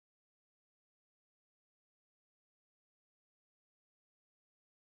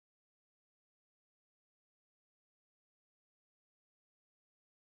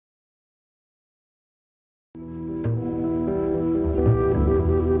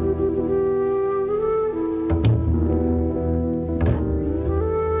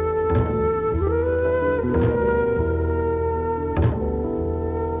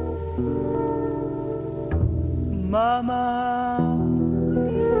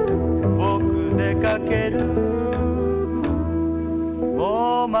かける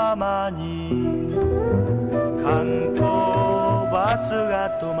おままに観光バス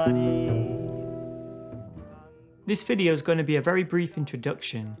が止まり This video is going to be a very brief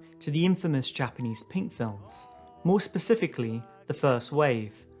introduction to the infamous Japanese pink films, more specifically the first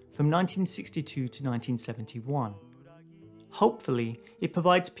wave, from 1962 to 1971. Hopefully, it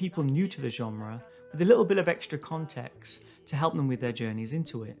provides people new to the genre with a little bit of extra context to help them with their journeys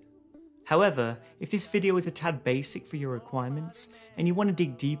into it. However, if this video is a tad basic for your requirements and you want to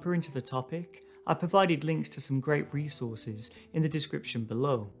dig deeper into the topic, I provided links to some great resources in the description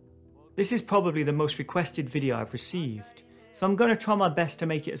below. This is probably the most requested video I've received, so I'm going to try my best to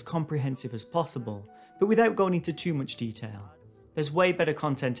make it as comprehensive as possible, but without going into too much detail. There's way better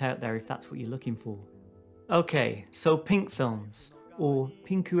content out there if that's what you're looking for. Okay, so pink films, or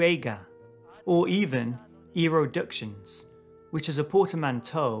Pinku Eiga, or even Eroductions, which is a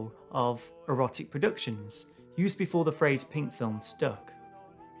portmanteau of erotic productions, used before the phrase pink film stuck.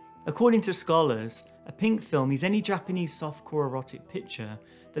 According to scholars, a pink film is any Japanese softcore erotic picture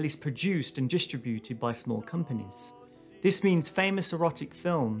that is produced and distributed by small companies. This means famous erotic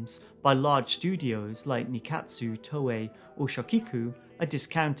films by large studios like Nikkatsu, Toei or Shochiku are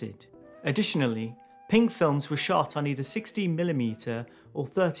discounted. Additionally, pink films were shot on either 16mm or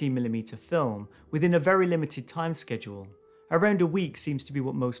 13mm film within a very limited time schedule. Around a week seems to be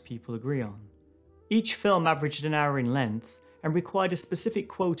what most people agree on. Each film averaged an hour in length and required a specific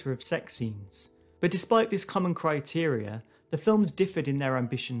quota of sex scenes. But despite this common criteria, the films differed in their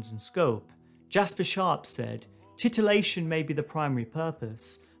ambitions and scope. Jasper said, "Titillation may be the primary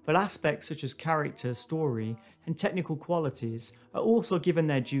purpose, but aspects such as character, story, and technical qualities are also given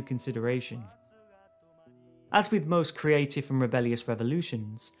their due consideration." As with most creative and rebellious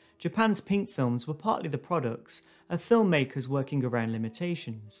revolutions, Japan's pink films were partly the products of filmmakers working around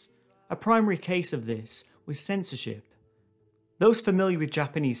limitations. A primary case of this was censorship. Those familiar with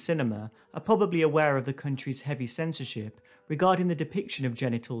Japanese cinema are probably aware of the country's heavy censorship regarding the depiction of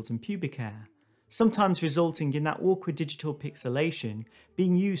genitals and pubic hair, sometimes resulting in that awkward digital pixelation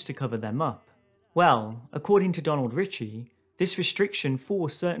being used to cover them up. Well, according to Richie, this restriction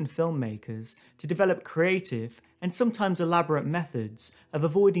forced certain filmmakers to develop creative and sometimes elaborate methods of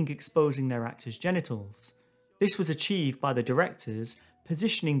avoiding exposing their actors' genitals. This was achieved by the directors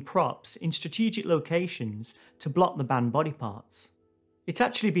positioning props in strategic locations to block the banned body parts. It's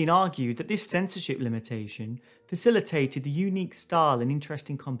actually been argued that this censorship limitation facilitated the unique style and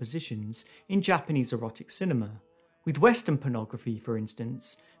interesting compositions in Japanese erotic cinema. With Western pornography, for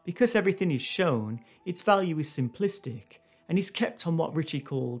instance, because everything is shown, its value is simplistic and is kept on what Richie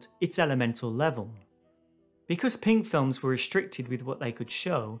called its elemental level. Because pink films were restricted with what they could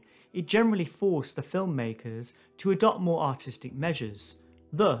show, it generally forced the filmmakers to adopt more artistic measures,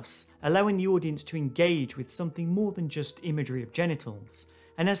 thus allowing the audience to engage with something more than just imagery of genitals,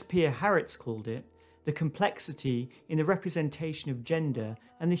 and as Pierre Harritz called it, the complexity in the representation of gender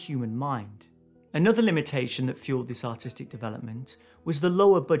and the human mind. Another limitation that fueled this artistic development was the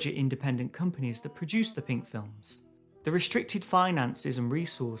lower budget independent companies that produced the pink films. The restricted finances and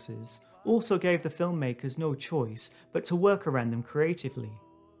resources also gave the filmmakers no choice but to work around them creatively.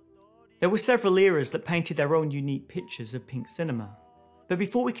 There were several eras that painted their own unique pictures of pink cinema. But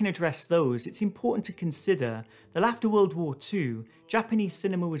before we can address those, it's important to consider that after World War II, Japanese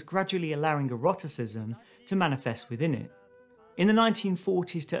cinema was gradually allowing eroticism to manifest within it. In the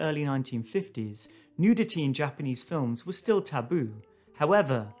 1940s to early 1950s, nudity in Japanese films was still taboo.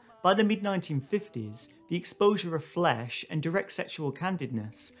 However, by the mid-1950s, the exposure of flesh and direct sexual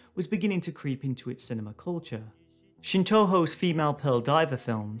candidness was beginning to creep into its cinema culture. Shintoho's female pearl diver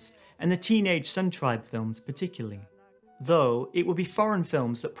films, and the teenage Sun Tribe films particularly. Though it would be foreign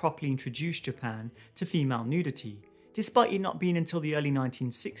films that properly introduced Japan to female nudity, despite it not being until the early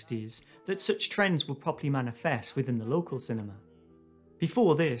 1960s that such trends would properly manifest within the local cinema.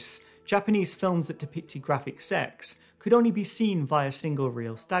 Before this, Japanese films that depicted graphic sex could only be seen via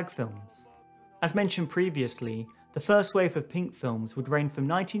single-reel stag films. As mentioned previously, the first wave of pink films would range from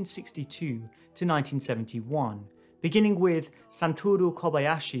 1962 to 1971, beginning with Santoro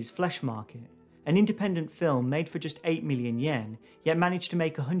Kobayashi's Flesh Market, an independent film made for just 8 million yen, yet managed to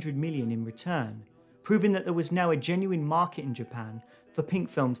make 100 million in return, proving that there was now a genuine market in Japan for pink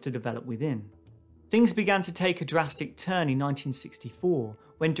films to develop within. Things began to take a drastic turn in 1964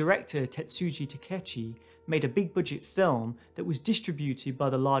 when director Tetsuji Takechi made a big budget film that was distributed by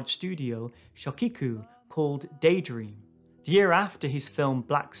the large studio Shochiku called Daydream. The year after, his film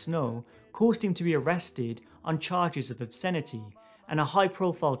Black Snow caused him to be arrested on charges of obscenity and a high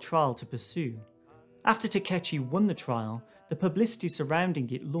profile trial to pursue. After Takechi won the trial, the publicity surrounding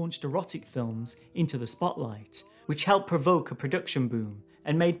it launched erotic films into the spotlight, which helped provoke a production boom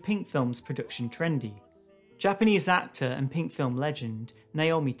and made pink films production trendy. Japanese actor and pink film legend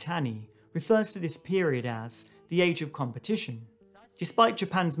Naomi Tani refers to this period as the age of competition. Despite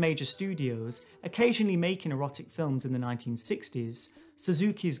Japan's major studios occasionally making erotic films in the 1960s,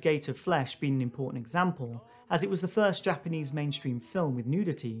 Suzuki's Gate of Flesh being an important example, as it was the first Japanese mainstream film with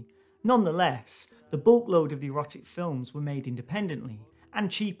nudity, nonetheless, the bulk load of the erotic films were made independently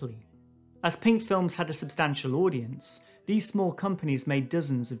and cheaply. As pink films had a substantial audience, these small companies made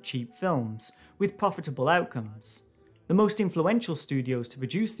dozens of cheap films with profitable outcomes. The most influential studios to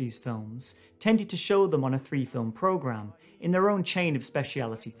produce these films tended to show them on a 3-film programme in their own chain of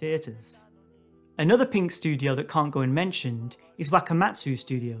specialty theatres. Another pink studio that can't go unmentioned is Wakamatsu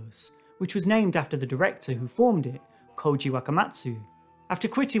Studios, which was named after the director who formed it, Koji Wakamatsu. After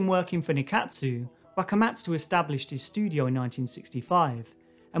quitting working for Nikkatsu, Wakamatsu established his studio in 1965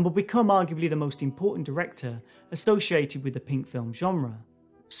 and will become arguably the most important director associated with the pink film genre.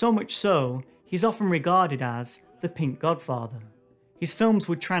 So much so, he's often regarded as the Pink Godfather. His films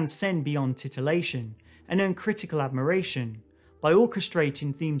would transcend beyond titillation and earn critical admiration. By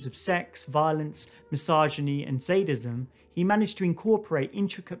orchestrating themes of sex, violence, misogyny and sadism, he managed to incorporate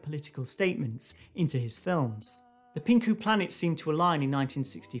intricate political statements into his films. The Pinku planets seemed to align in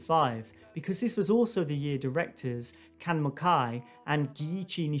 1965 because this was also the year directors Kan Mukai and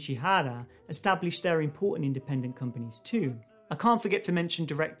Giichi Nishihara established their important independent companies too. I can't forget to mention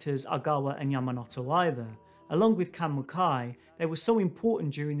directors Agawa and Yamamoto either. Along with Kan Mukai, they were so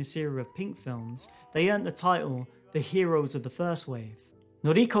important during this era of pink films, they earned the title the heroes of the first wave.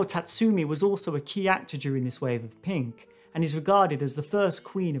 Noriko Tatsumi was also a key actor during this wave of pink, and is regarded as the first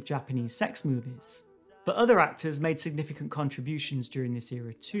queen of Japanese sex movies. But other actors made significant contributions during this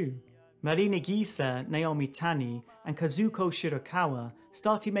era too. Mari Nagisa, Naomi Tani, and Kazuko Shirakawa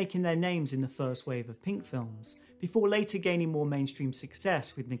started making their names in the first wave of pink films, before later gaining more mainstream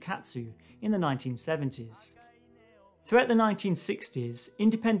success with Nikkatsu in the 1970s. Throughout the 1960s,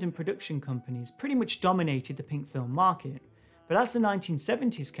 independent production companies pretty much dominated the pink film market, but as the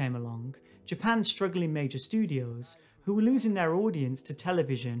 1970s came along, Japan's struggling major studios, who were losing their audience to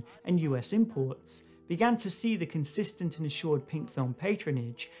television and US imports, began to see the consistent and assured pink film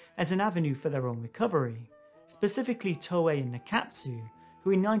patronage as an avenue for their own recovery, specifically Toei and Nikkatsu, who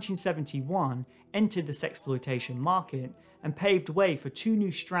in 1971 entered the sexploitation market and paved way for 2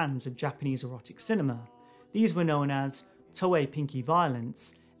 new strands of Japanese erotic cinema. These were known as Toei Pinky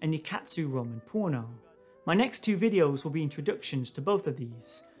Violence and Nikkatsu Roman Porno. My next 2 videos will be introductions to both of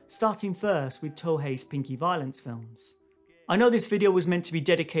these, starting first with Toei's Pinky Violence films. I know this video was meant to be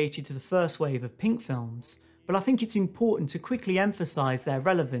dedicated to the first wave of pink films, but I think it's important to quickly emphasise their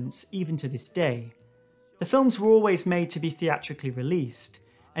relevance even to this day. The films were always made to be theatrically released,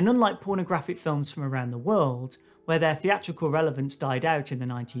 and unlike pornographic films from around the world, where their theatrical relevance died out in the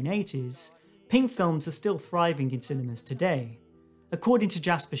 1980s, pink films are still thriving in cinemas today. According to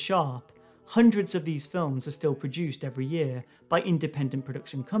Jasper Sharp, hundreds of these films are still produced every year by independent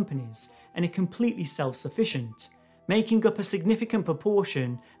production companies and are completely self-sufficient, making up a significant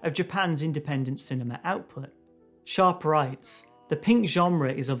proportion of Japan's independent cinema output. Sharp writes, "The pink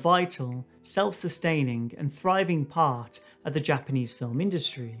genre is a vital, self-sustaining and thriving part of the Japanese film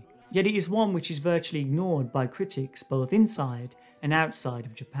industry, yet it is one which is virtually ignored by critics both inside and outside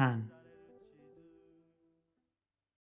of Japan."